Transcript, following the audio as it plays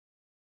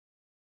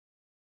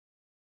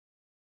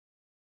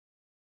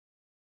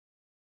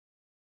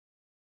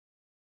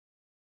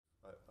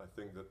I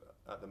think that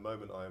at the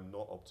moment I am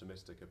not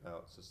optimistic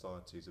about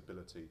society's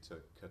ability to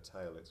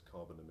curtail its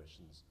carbon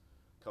emissions.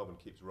 Carbon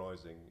keeps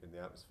rising in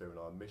the atmosphere and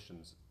our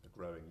emissions are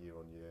growing year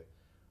on year.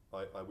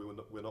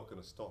 We're not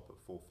going to stop at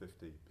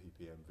 450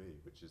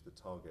 ppmv, which is the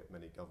target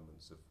many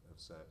governments have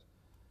set.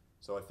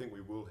 So I think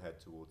we will head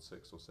towards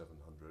 600 or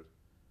 700.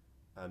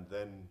 And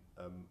then,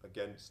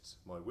 against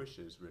my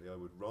wishes, really, I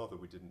would rather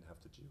we didn't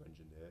have to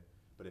geoengineer,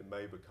 but it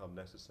may become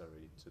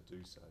necessary to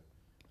do so,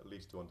 at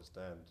least to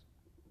understand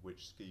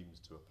which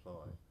schemes to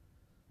apply.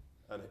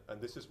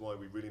 And this is why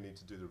we really need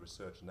to do the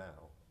research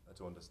now,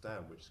 to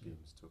understand which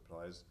schemes to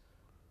apply. Is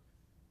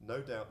no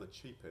doubt the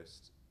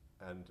cheapest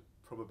and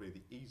probably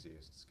the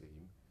easiest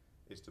scheme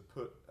is to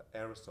put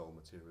aerosol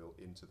material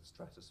into the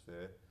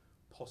stratosphere,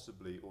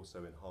 possibly also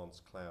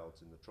enhance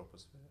clouds in the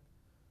troposphere.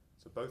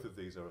 So both of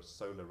these are a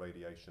solar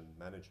radiation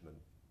management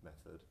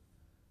method,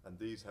 and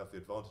these have the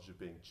advantage of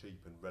being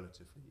cheap and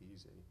relatively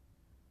easy,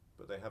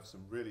 but they have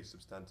some really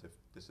substantive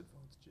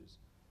disadvantages.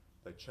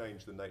 They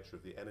change the nature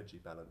of the energy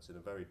balance in a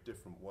very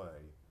different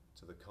way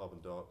to the carbon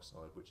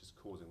dioxide, which is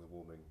causing the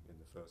warming in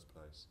the first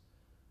place.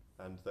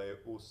 And they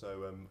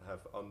also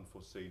have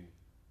unforeseen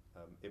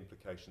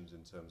implications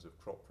in terms of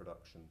crop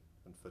production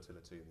and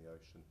fertility in the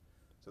ocean.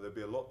 So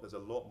there's a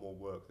lot more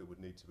work that would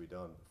need to be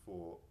done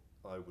before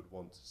I would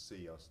want to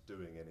see us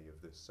doing any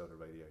of this solar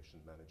radiation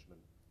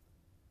management.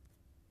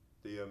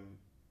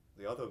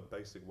 The other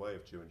basic way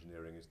of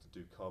geoengineering is to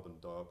do carbon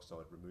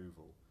dioxide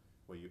removal,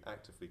 where you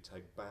actively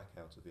take back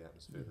out of the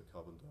atmosphere the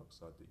carbon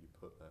dioxide that you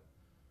put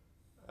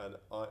there. And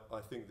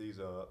I think these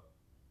are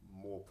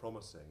more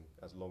promising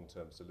as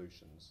long-term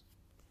solutions.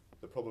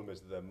 The problem is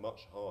that they're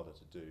much harder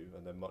to do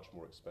and they're much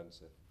more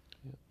expensive.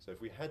 Yeah. So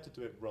if we had to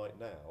do it right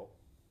now,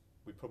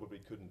 we probably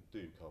couldn't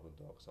do carbon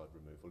dioxide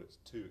removal. It's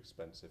too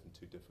expensive and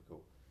too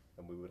difficult,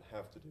 and we would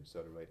have to do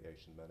solar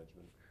radiation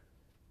management.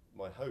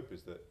 My hope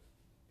is that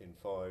in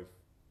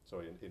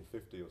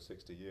 50 or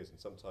 60 years, and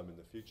sometime in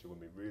the future when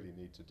we really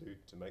need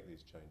to make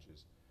these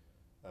changes,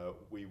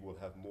 we will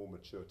have more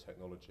mature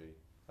technology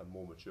and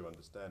more mature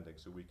understanding,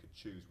 so we could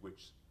choose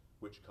which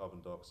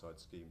carbon dioxide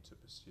scheme to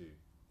pursue,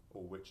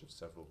 or which of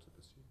several to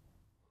pursue.